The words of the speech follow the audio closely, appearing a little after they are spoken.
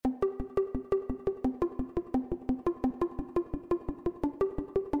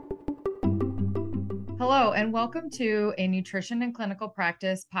Hello, and welcome to a Nutrition and Clinical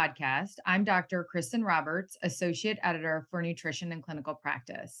Practice podcast. I'm Dr. Kristen Roberts, Associate Editor for Nutrition and Clinical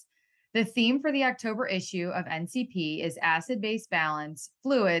Practice. The theme for the October issue of NCP is acid-base balance,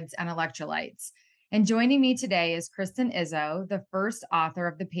 fluids, and electrolytes. And joining me today is Kristen Izzo, the first author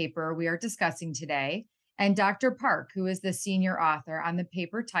of the paper we are discussing today, and Dr. Park, who is the senior author on the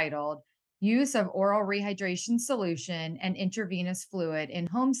paper titled Use of Oral Rehydration Solution and Intravenous Fluid in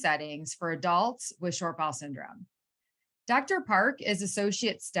Home Settings for Adults with Short Bowel Syndrome. Dr. Park is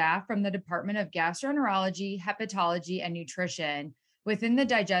associate staff from the Department of Gastroenterology, Hepatology, and Nutrition within the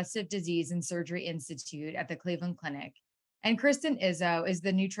Digestive Disease and Surgery Institute at the Cleveland Clinic. And Kristen Izzo is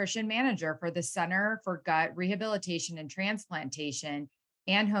the nutrition manager for the Center for Gut Rehabilitation and Transplantation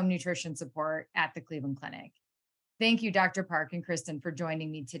and Home Nutrition Support at the Cleveland Clinic. Thank you, Dr. Park and Kristen, for joining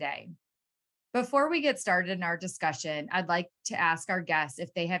me today. Before we get started in our discussion, I'd like to ask our guests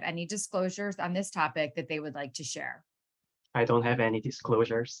if they have any disclosures on this topic that they would like to share. I don't have any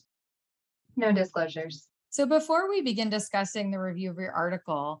disclosures. No disclosures. So before we begin discussing the review of your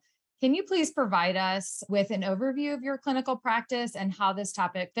article, can you please provide us with an overview of your clinical practice and how this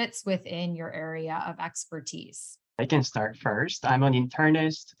topic fits within your area of expertise? I can start first. I'm an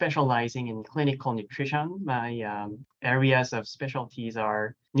internist specializing in clinical nutrition. My areas of specialties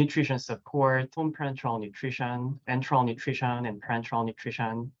are nutrition support, home parenteral nutrition, enteral nutrition, and parenteral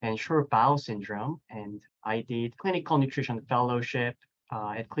nutrition, and short bowel syndrome. And I did clinical nutrition fellowship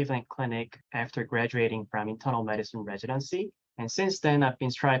at Cleveland Clinic after graduating from internal medicine residency. And since then, I've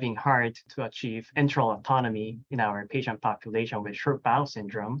been striving hard to achieve enteral autonomy in our patient population with short bowel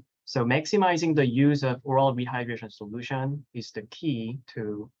syndrome. So maximizing the use of oral rehydration solution is the key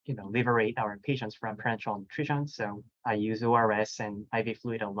to liberate our patients from parenteral nutrition. So I use ORS and IV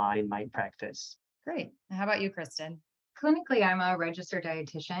fluid a lot in my practice. Great. How about you, Kristen? Clinically, I'm a registered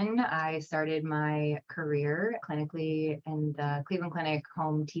dietitian. I started my career clinically in the Cleveland Clinic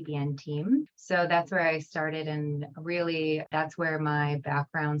home TPN team. So that's where I started. And really, that's where my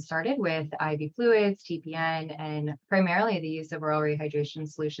background started with IV fluids, TPN, and primarily the use of oral rehydration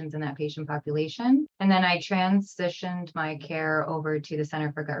solutions in that patient population. And then I transitioned my care over to the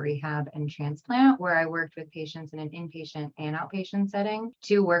Center for Gut Rehab and Transplant, where I worked with patients in an inpatient and outpatient setting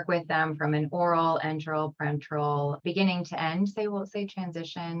to work with them from an oral, enteral, parenteral, beginning to end, they will say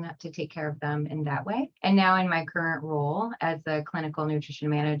transition to take care of them in that way. And now in my current role as the clinical nutrition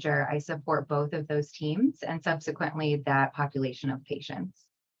manager, I support both of those teams and subsequently that population of patients.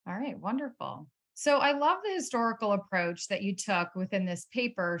 All right, wonderful. So I love the historical approach that you took within this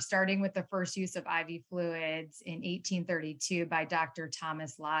paper, starting with the first use of IV fluids in 1832 by Dr.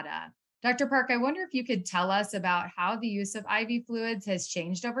 Thomas Latta. Dr. Park, I wonder if you could tell us about how the use of IV fluids has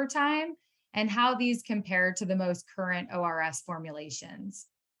changed over time and how these compare to the most current ORS formulations.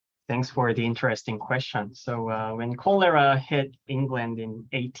 Thanks for the interesting question. So when cholera hit England in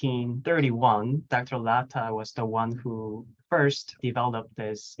 1831, Dr. Latta was the one who first developed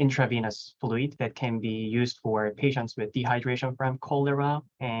this intravenous fluid that can be used for patients with dehydration from cholera.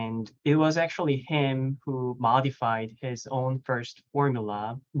 And it was actually him who modified his own first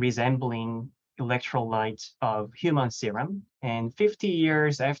formula, resembling electrolytes of human serum. And 50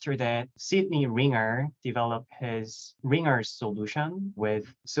 years after that, Sidney Ringer developed his Ringer's solution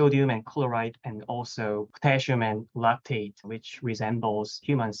with sodium and chloride and also potassium and lactate, which resembles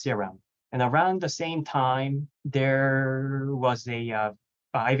human serum. And around the same time, there was a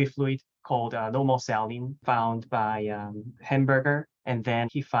IV fluid called normal saline found by Hamburger. And then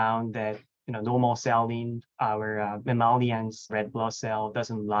he found that normal saline, our mammalian's red blood cell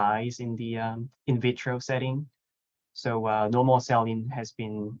doesn't lyse in the in vitro setting. So normal saline has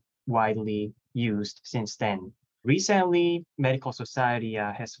been widely used since then. Recently, Medical Society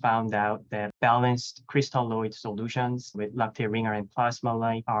has found out that balanced crystalloid solutions with lactate ringer and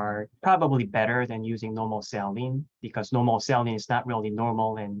plasma-like are probably better than using normal saline because normal saline is not really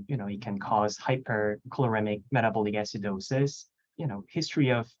normal and it can cause hyperchloremic metabolic acidosis.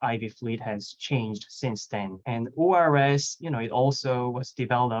 History of IV fluid has changed since then. And ORS, it also was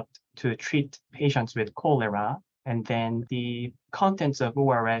developed to treat patients with cholera. And then the contents of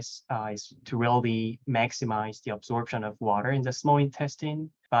ORS is to really maximize the absorption of water in the small intestine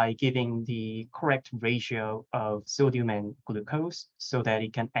by giving the correct ratio of sodium and glucose so that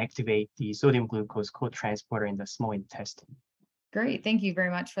it can activate the sodium glucose co-transporter in the small intestine. Great. Thank you very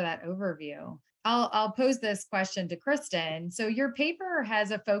much for that overview. I'll pose this question to Kristen. So your paper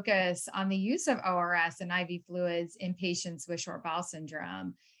has a focus on the use of ORS and IV fluids in patients with short bowel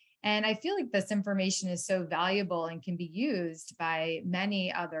syndrome. And I feel like this information is so valuable and can be used by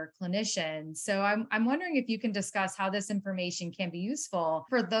many other clinicians. So I'm wondering if you can discuss how this information can be useful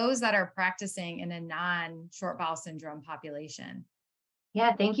for those that are practicing in a non-short bowel syndrome population.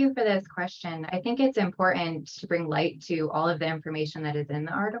 Yeah, thank you for this question. I think it's important to bring light to all of the information that is in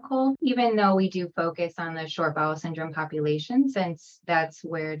the article, even though we do focus on the short bowel syndrome population, since that's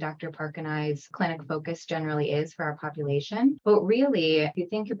where Dr. Park and I's clinic focus generally is for our population. But really, if you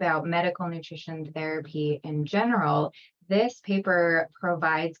think about medical nutrition therapy in general, this paper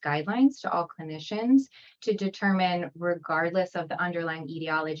provides guidelines to all clinicians to determine, regardless of the underlying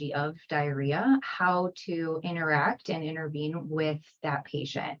etiology of diarrhea, how to interact and intervene with that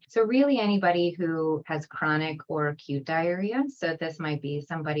patient. So really anybody who has chronic or acute diarrhea, so this might be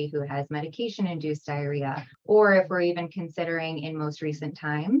somebody who has medication-induced diarrhea, or if we're even considering in most recent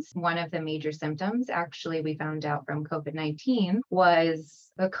times, one of the major symptoms, actually we found out from COVID-19,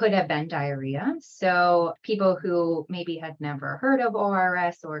 could have been diarrhea. So people who maybe had never heard of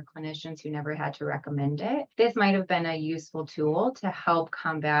ORS or clinicians who never had to recommend it, this might have been a useful tool to help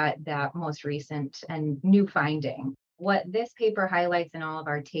combat that most recent and new finding. What this paper highlights in all of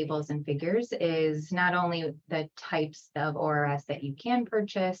our tables and figures is not only the types of ORS that you can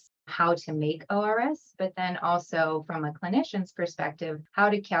purchase, how to make ORS, but then also from a clinician's perspective, how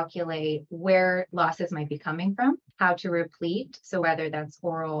to calculate where losses might be coming from, how to replete, so whether that's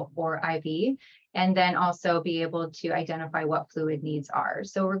oral or IV, and then also be able to identify what fluid needs are.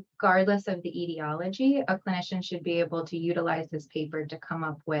 So regardless of the etiology, a clinician should be able to utilize this paper to come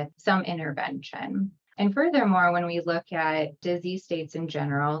up with some intervention. And furthermore, when we look at disease states in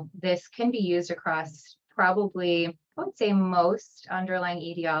general, this can be used across probably, I would say, most underlying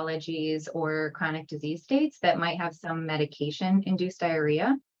etiologies or chronic disease states that might have some medication-induced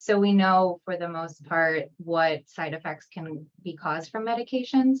diarrhea. So we know for the most part what side effects can be caused from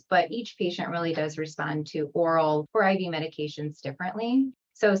medications, but each patient really does respond to oral or IV medications differently.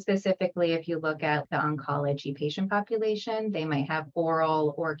 So specifically, if you look at the oncology patient population, they might have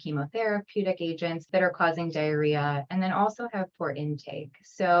oral or chemotherapeutic agents that are causing diarrhea and then also have poor intake.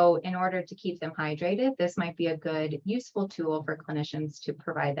 So in order to keep them hydrated, this might be a good, useful tool for clinicians to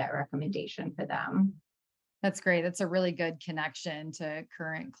provide that recommendation for them. That's great. That's a really good connection to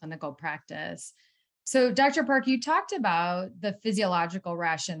current clinical practice. So, Dr. Park, you talked about the physiological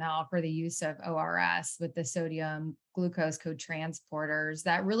rationale for the use of ORS with the sodium glucose co-transporters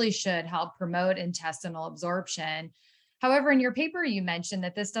that really should help promote intestinal absorption. However, in your paper, you mentioned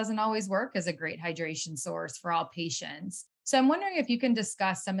that this doesn't always work as a great hydration source for all patients. So, I'm wondering if you can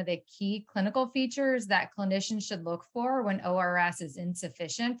discuss some of the key clinical features that clinicians should look for when ORS is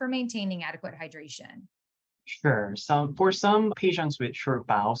insufficient for maintaining adequate hydration. Sure. For some patients with short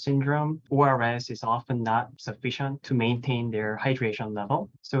bowel syndrome, ORS is often not sufficient to maintain their hydration level.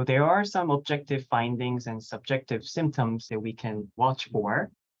 So there are some objective findings and subjective symptoms that we can watch for.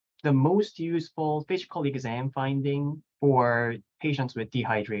 The most useful physical exam finding for patients with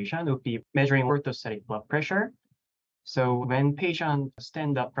dehydration would be measuring orthostatic blood pressure. So when patients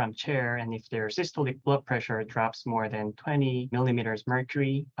stand up from chair and if their systolic blood pressure drops more than 20 millimeters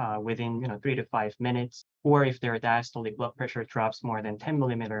mercury within 3 to 5 minutes, or if their diastolic blood pressure drops more than 10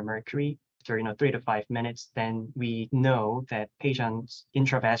 millimeter mercury after 3 to 5 minutes, then we know that patient's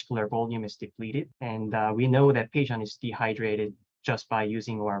intravascular volume is depleted, and we know that patient is dehydrated just by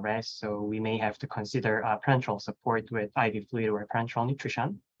using ORS. So we may have to consider parenteral support with IV fluid or parenteral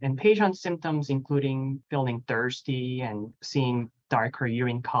nutrition. And patient symptoms, including feeling thirsty and seeing darker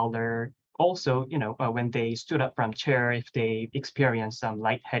urine color. Also, when they stood up from chair, if they experience some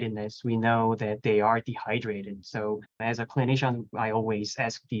lightheadedness, we know that they are dehydrated. So as a clinician, I always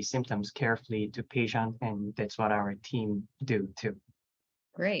ask these symptoms carefully to patient, and that's what our team do too.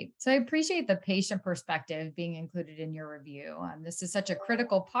 Great. So I appreciate the patient perspective being included in your review. This is such a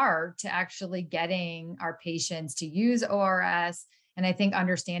critical part to actually getting our patients to use ORS, and I think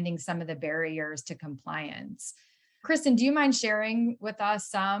understanding some of the barriers to compliance. Kristen, do you mind sharing with us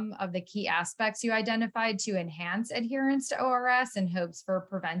some of the key aspects you identified to enhance adherence to ORS in hopes for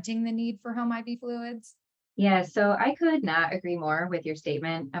preventing the need for home IV fluids? Yeah, so I could not agree more with your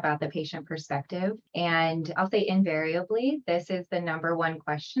statement about the patient perspective. And I'll say invariably, this is the number one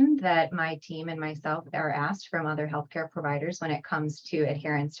question that my team and myself are asked from other healthcare providers when it comes to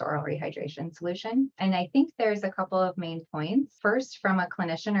adherence to oral rehydration solution. And I think there's a couple of main points. First, from a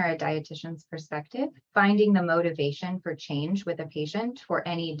clinician or a dietitian's perspective, finding the motivation for change with a patient for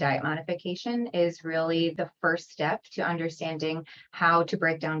any diet modification is really the first step to understanding how to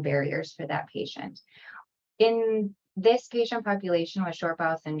break down barriers for that patient. In This patient population with short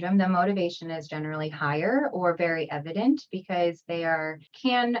bowel syndrome, the motivation is generally higher or very evident because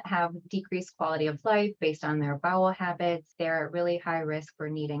can have decreased quality of life based on their bowel habits. They're at really high risk for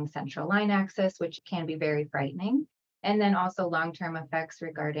needing central line access, which can be very frightening. And then also long-term effects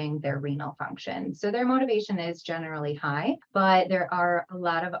regarding their renal function. So their motivation is generally high, but there are a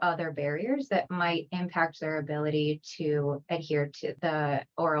lot of other barriers that might impact their ability to adhere to the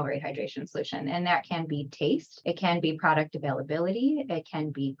oral rehydration solution. And that can be taste, it can be product availability, it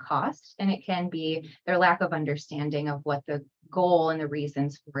can be cost, and it can be their lack of understanding of what the goal and the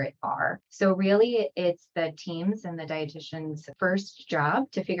reasons for it are. So really it's the teams and the dietitian's first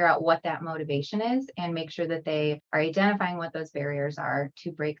job to figure out what that motivation is and make sure that they are identifying what those barriers are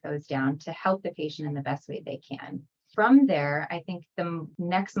to break those down to help the patient in the best way they can. From there, I think the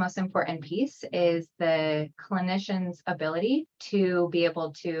next most important piece is the clinician's ability to be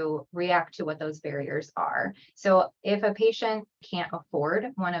able to react to what those barriers are. So if a patient can't afford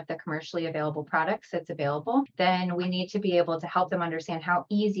one of the commercially available products that's available, then we need to be able to help them understand how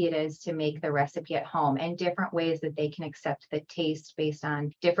easy it is to make the recipe at home and different ways that they can accept the taste based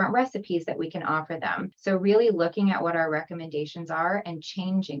on different recipes that we can offer them. So really looking at what our recommendations are and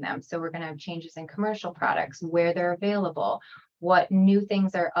changing them. So we're going to have changes in commercial products, where they're available, what new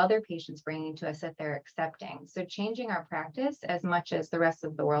things are other patients bringing to us that they're accepting. So changing our practice as much as the rest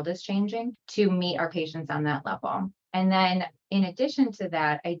of the world is changing to meet our patients on that level. And then in addition to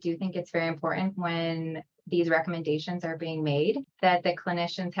that, I do think it's very important when these recommendations are being made that the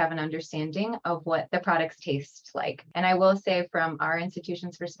clinicians have an understanding of what the products taste like. And I will say from our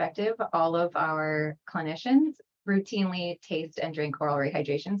institution's perspective, all of our clinicians routinely taste and drink oral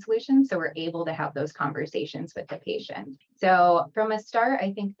rehydration solutions. So we're able to have those conversations with the patient. So from a start,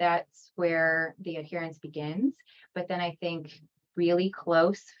 I think that's where the adherence begins. But then I think really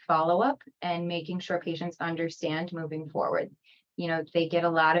close follow-up and making sure patients understand moving forward. They get a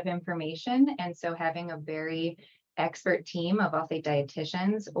lot of information. And so having a very expert team of, I'll say,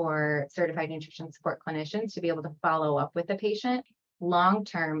 dietitians or certified nutrition support clinicians to be able to follow up with the patient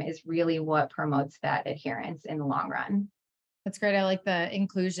long-term is really what promotes that adherence in the long run. That's great. I like the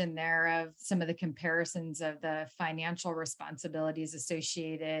inclusion there of some of the comparisons of the financial responsibilities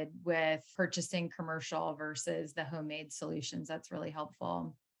associated with purchasing commercial versus the homemade solutions. That's really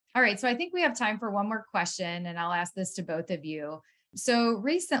helpful. All right. So I think we have time for one more question, and I'll ask this to both of you. So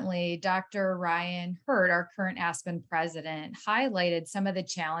recently, Dr. Ryan Hurd, our current Aspen president, highlighted some of the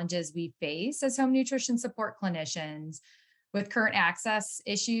challenges we face as home nutrition support clinicians with current access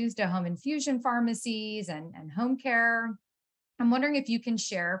issues to home infusion pharmacies and home care. I'm wondering if you can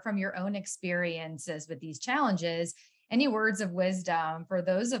share from your own experiences with these challenges, any words of wisdom for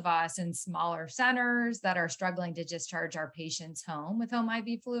those of us in smaller centers that are struggling to discharge our patients home with home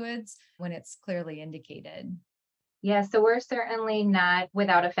IV fluids when it's clearly indicated. Yeah, so we're certainly not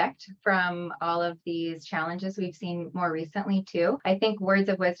without effect from all of these challenges we've seen more recently too. I think words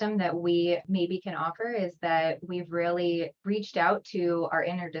of wisdom that we maybe can offer is that we've really reached out to our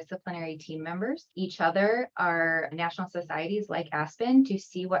interdisciplinary team members, each other, our national societies like Aspen, to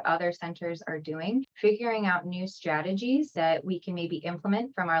see what other centers are doing, figuring out new strategies that we can maybe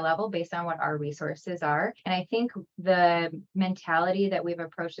implement from our level based on what our resources are. And I think the mentality that we've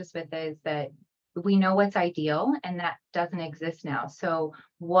approached this with is that we know what's ideal and that doesn't exist now. So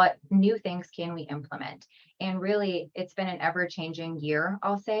what new things can we implement? And really, it's been an ever-changing year,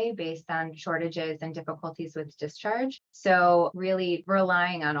 I'll say, based on shortages and difficulties with discharge. So really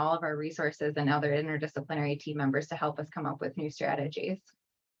relying on all of our resources and other interdisciplinary team members to help us come up with new strategies.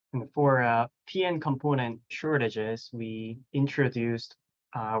 And for PN component shortages, we introduced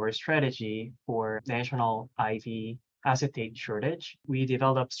our strategy for national IV acetate shortage. We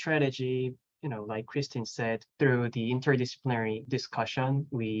developed strategy, like Christine said, through the interdisciplinary discussion.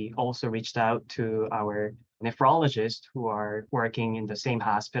 We also reached out to our nephrologists who are working in the same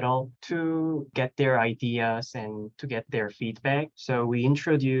hospital to get their ideas and to get their feedback. So we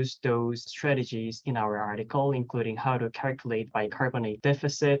introduced those strategies in our article, including how to calculate bicarbonate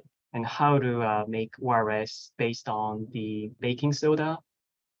deficit and how to make ORS based on the baking soda.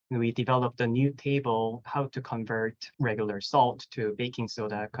 We developed a new table, how to convert regular salt to baking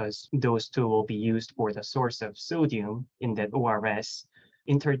soda, because those two will be used for the source of sodium in that ORS.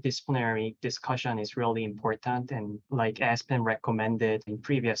 Interdisciplinary discussion is really important. And like Aspen recommended in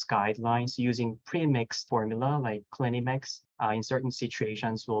previous guidelines, using pre-mixed formula like Clinimex in certain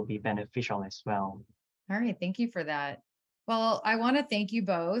situations will be beneficial as well. All right. Thank you for that. Well, I want to thank you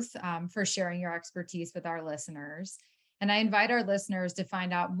both for sharing your expertise with our listeners. And I invite our listeners to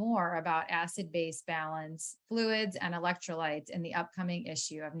find out more about acid-base balance, fluids, and electrolytes in the upcoming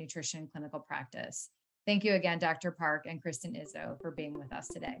issue of Nutrition Clinical Practice. Thank you again, Dr. Park and Kristen Izzo, for being with us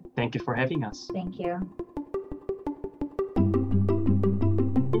today. Thank you for having us. Thank you.